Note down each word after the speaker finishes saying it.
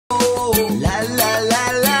La la la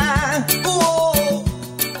la. Si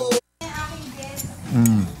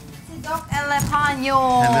Doc Elepaño.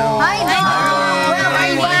 Hello. Hi, Doc.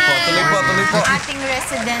 Tuloy po. Ating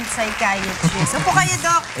resident psychiatrist. Upo kayo,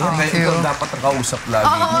 Doc. Ikaw dapat nakausap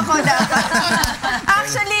lagi. Oo, ako dapat.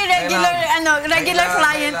 Actually, regular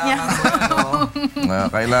client niya.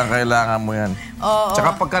 Kailangan mo yan. Oo.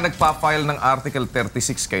 Tsaka pagka nagpa-file ng Article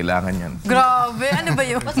 36, kailangan yan. Grabe, ano ba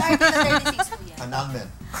yun? What's Article 36 po yan? Annulment.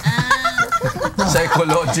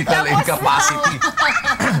 Psychological incapacity.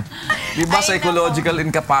 Di ba psychological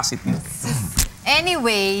incapacity?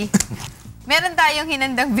 Anyway, meron tayong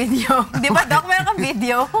hinandang video. Di ba, Doc? Meron kang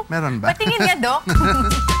video? Meron ba? Patingin nga, Doc.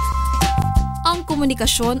 Ang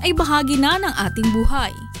komunikasyon ay bahagi na ng ating buhay.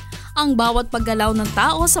 Ang bawat paggalaw ng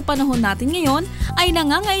tao sa panahon natin ngayon ay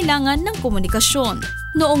nangangailangan ng komunikasyon.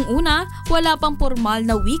 Noong una, wala pang formal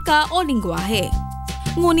na wika o lingwahe.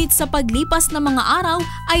 Ngunit sa paglipas ng mga araw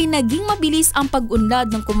ay naging mabilis ang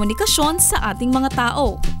pag-unlad ng komunikasyon sa ating mga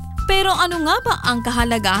tao. Pero ano nga ba ang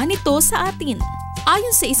kahalagahan nito sa atin?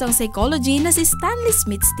 Ayon sa isang psychology na si Stanley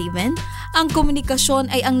Smith-Steven, ang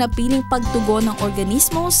komunikasyon ay ang napiling pagtugon ng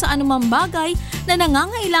organismo sa anumang bagay na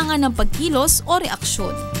nangangailangan ng pagkilos o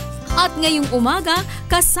reaksyon. At ngayong umaga,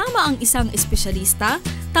 kasama ang isang espesyalista,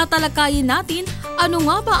 tatalakayin natin ano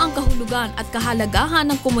nga ba ang kahulugan at kahalagahan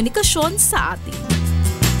ng komunikasyon sa atin.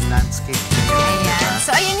 Landscape. Ayan.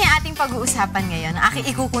 So, ayun yung ating pag-uusapan ngayon.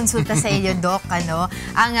 Aking ikukonsulta sa iyo, Doc,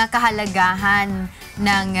 ang kahalagahan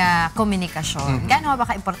ng komunikasyon. Gaano ba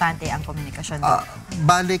ka-importante ang komunikasyon, Doc?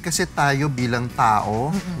 Bale kasi tayo bilang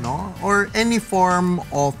tao, no? Or any form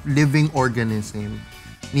of living organism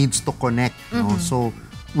needs to connect, no? So,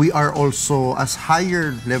 we are also, as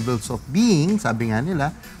higher levels of being, sabi nga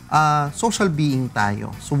nila, social being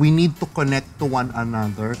tayo. So we need to connect to one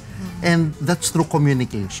another, and that's through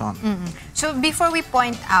communication. So before we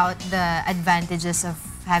point out the advantages of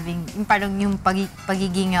having parang yung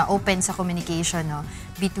pagiging open sa communication, no,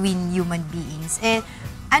 between human beings,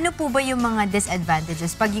 ano po ba yung mga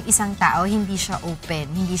disadvantages pag yung isang tao hindi siya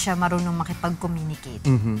open, hindi siya marunong makipag-communicate?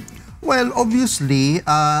 Well, obviously,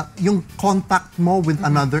 yung contact mo with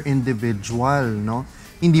another individual, no,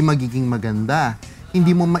 hindi magiging maganda.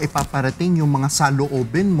 Hindi mo maipaparating yung mga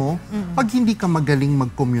saloobin mo pag hindi ka magaling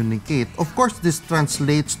mag-communicate. Of course, this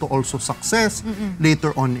translates to also success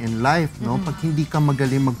later on in life, no? Pag hindi ka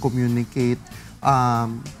magaling mag-communicate,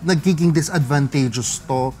 nagiging disadvantageous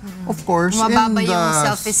to. Of course, mababa yung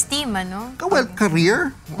self-esteem, ano? Well,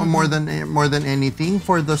 career, more than anything.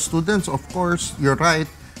 For the students, of course, you're right,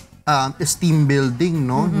 esteem building,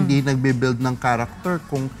 no? Hindi nagbe-build ng character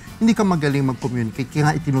kung hindi ka magaling mag-communicate. Kaya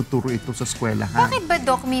nga itinuturo ito sa eskwelahan. Bakit ba,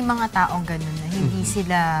 Doc, may mga taong ganun na hindi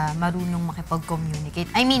sila marunong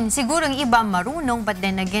makipag-communicate? I mean, siguro yung iba marunong, but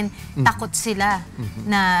then again, takot sila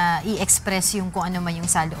na i-express yung kung ano man yung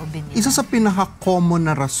saloobin nila. Isa sa pinaka-common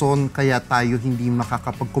na rason kaya tayo hindi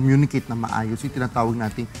makakapag-communicate na maayos, yung tinatawag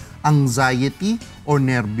natin anxiety or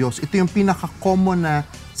nervyos. Ito yung pinaka-common na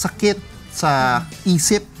sakit sa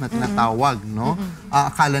isip na tinatawag, no?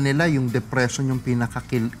 Akala nila yung depression yung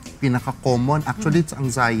pinaka-common. Actually, it's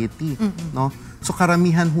anxiety, no? So,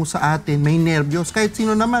 karamihan ho sa atin, may nervyos. Kahit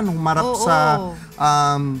sino naman, humarap sa,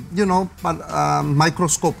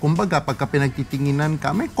 microscope. Kumbaga, pagka pinagtitinginan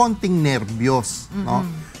ka, may konting nervyos, no?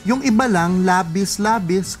 Yung iba lang,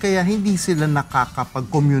 labis-labis, kaya hindi sila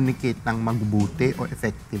nakakapag-communicate ng mabuti o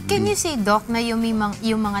effectively. Can you say, Doc, na yung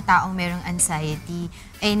mga taong merong anxiety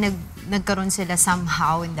ay nagkaroon sila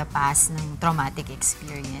somehow in the past ng traumatic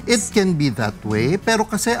experience? It can be that way. Pero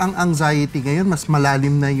kasi ang anxiety ngayon, mas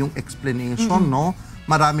malalim na yung explanation, no?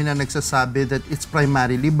 Marami na nagsasabi that it's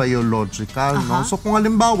primarily biological, no? So kung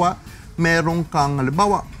halimbawa, merong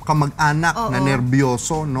kamag-anak na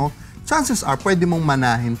nervyoso, no? Chances are, pwede mong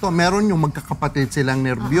manahin to. Meron yung magkakapatid silang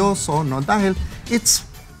nervyoso, no? Dahil it's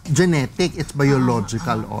genetic, it's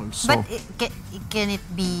biological also. But can it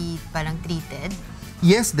be parang treated?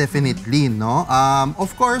 Yes, definitely, no?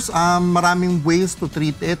 Of course, maraming ways to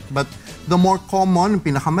treat it, but the more common,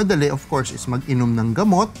 pinakamadali, of course, is mag-inom ng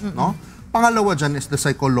gamot, no? Pangalawa dyan is the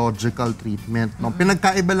psychological treatment, no?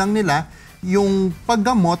 Pinagkaiba lang nila, yung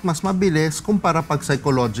paggamot mas mabilis kumpara pag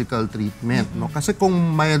psychological treatment, no? Kasi kung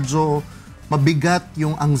medyo mabigat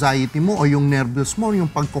yung anxiety mo o yung nervous mo, yung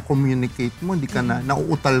pagko-communicate mo, hindi ka na,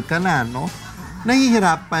 nauutal ka na, no?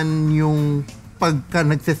 Nahihirapan yung pagka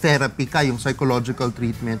nagte-therapy ka, yung psychological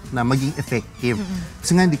treatment na maging effective.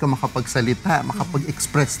 Kasi nga hindi ka makapagsalita,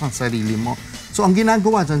 makapag-express ng sarili mo. So ang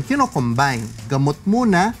ginagawa dyan, kino-combine. Gamot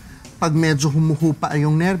muna, pag medyo humuhupa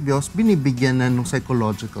yung nervyos, binibigyan na ng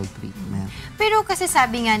psychological treatment. Pero kasi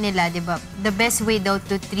sabi nga nila, di ba, the best way daw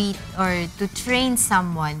to treat or to train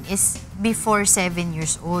someone is before 7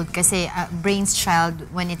 years old. Kasi brain's child,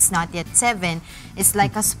 when it's not yet 7, is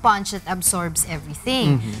like a sponge that absorbs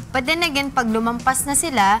everything. But then again, pag lumampas na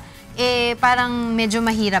sila, parang medyo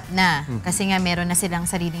mahirap na. Kasi nga meron na silang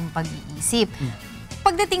sariling pag-iisip.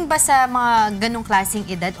 Pagdating ba sa mga ganong klaseng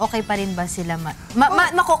edad, okay pa rin ba sila?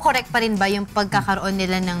 Mako-correct pa rin ba yung pagkakaroon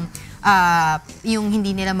nila ng, yung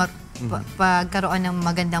hindi nila pagkaroon ng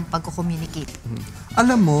magandang pagko-communicate?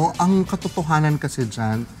 Alam mo, ang katotohanan kasi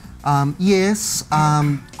dyan, yes,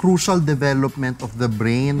 crucial development of the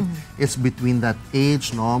brain is between that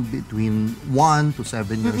age, no? Between 1 to 7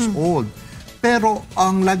 years old. Pero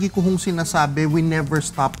ang lagi ko hong sinasabi, we never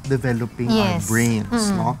stop developing our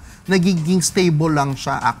brains, no? Nagiging stable lang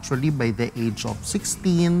siya actually by the age of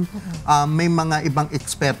 16. May mga ibang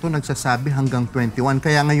eksperto nagsasabi hanggang 21.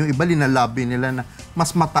 Kaya nga yung iba linalabi nila na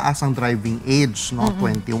mas mataas ang driving age, no?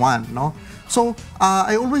 21, no? So,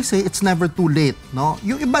 I always say it's never too late, no?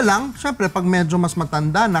 Yung iba lang, syempre pag medyo mas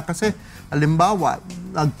matanda na kasi halimbawa,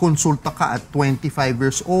 nagkonsulta ka at 25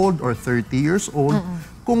 years old or 30 years old,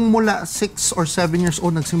 kung mula 6 or 7 years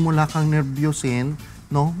old nagsimula kang nervyosin,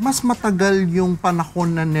 no, mas matagal yung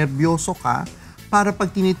panahon na nervyoso ka para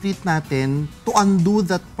pag tinitreat natin to undo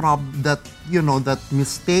that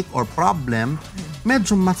mistake or problem,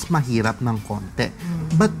 medyo mas mahirap ng konti.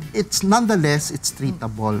 But it's nonetheless, it's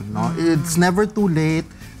treatable, no? It's never too late.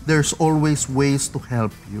 There's always ways to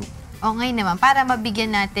help you. O ngayon naman, para mabigyan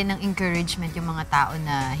natin ng encouragement yung mga tao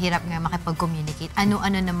na hirap nga makipag-communicate,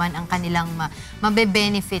 ano-ano naman ang kanilang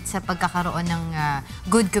mabe-benefit sa pagkakaroon ng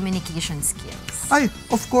good communication skills? Ay,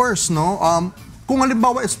 of course, no? Kung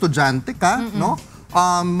halimbawa estudyante ka, no?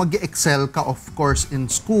 Mag-excel ka, of course, in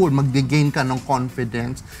school, mag-gain ka ng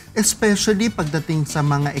confidence, especially pagdating sa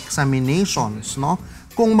mga examinations, no?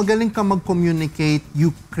 Kung magaling ka mag-communicate, you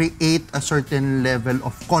create a certain level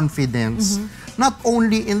of confidence. Not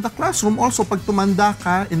only in the classroom, also pag tumanda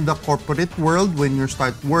ka in the corporate world, when you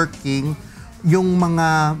start working, yung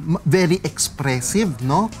mga very expressive,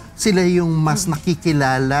 no? Sila yung mas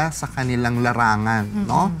nakikilala sa kanilang larangan,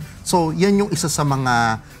 no? So, yan yung isa sa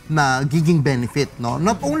mga nagiging benefit, no?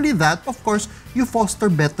 Not only that, of course, you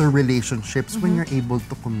foster better relationships when you're able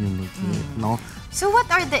to communicate, no? So what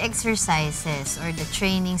are the exercises or the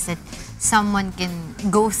trainings that someone can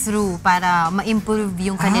go through para ma-improve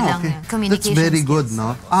yung kanilang communication skills? That's very good,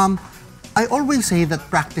 no? I always say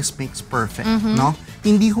that practice makes perfect, no?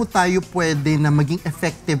 Hindi ho tayo pwede na maging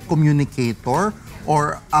effective communicator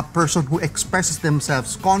or a person who expresses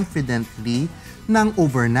themselves confidently ng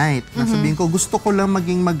overnight. Nasabihin ko, gusto ko lang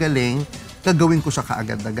maging magaling, gagawin ko siya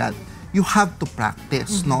kaagad-agad. You have to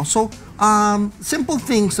practice, no? So, simple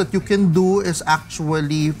things that you can do is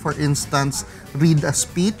actually, for instance, read a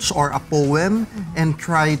speech or a poem and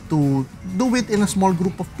try to do it in a small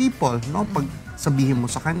group of people, no? Pag sabihin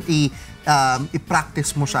mo sa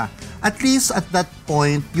i-practice mo siya. At least at that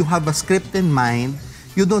point, you have a script in mind.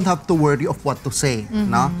 You don't have to worry of what to say,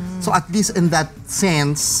 no? So at least in that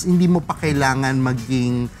sense, hindi mo pa kailangan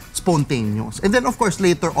maging spontaneous. And then of course,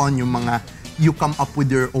 later on, yung mga you come up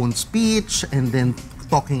with your own speech and then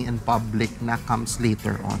talking in public na comes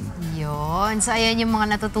later on. Yun. So, ayan yung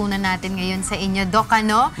mga natutunan natin ngayon sa inyo. Doc,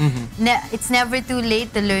 ano? It's never too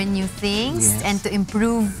late to learn new things and to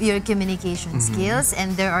improve your communication skills.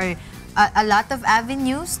 And there are a lot of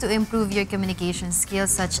avenues to improve your communication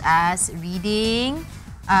skills, such as reading,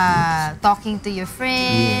 talking to your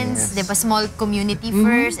friends, diba, small community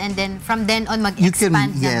first, and then from then on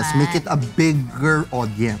mag-expand naman. Yes, make it a bigger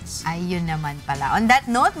audience. Ayun naman pala. On that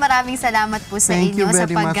note, maraming salamat po sa inyo sa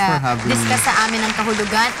pag-discuss sa amin ng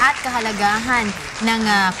kahulugan at kahalagahan ng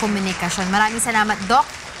komunikasyon. Maraming salamat, Doc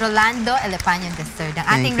Ronaldo Elepaño III, ang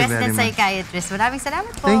ating resident psychiatrist. Maraming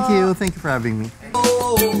salamat po. Thank you for having me.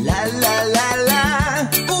 La la la la.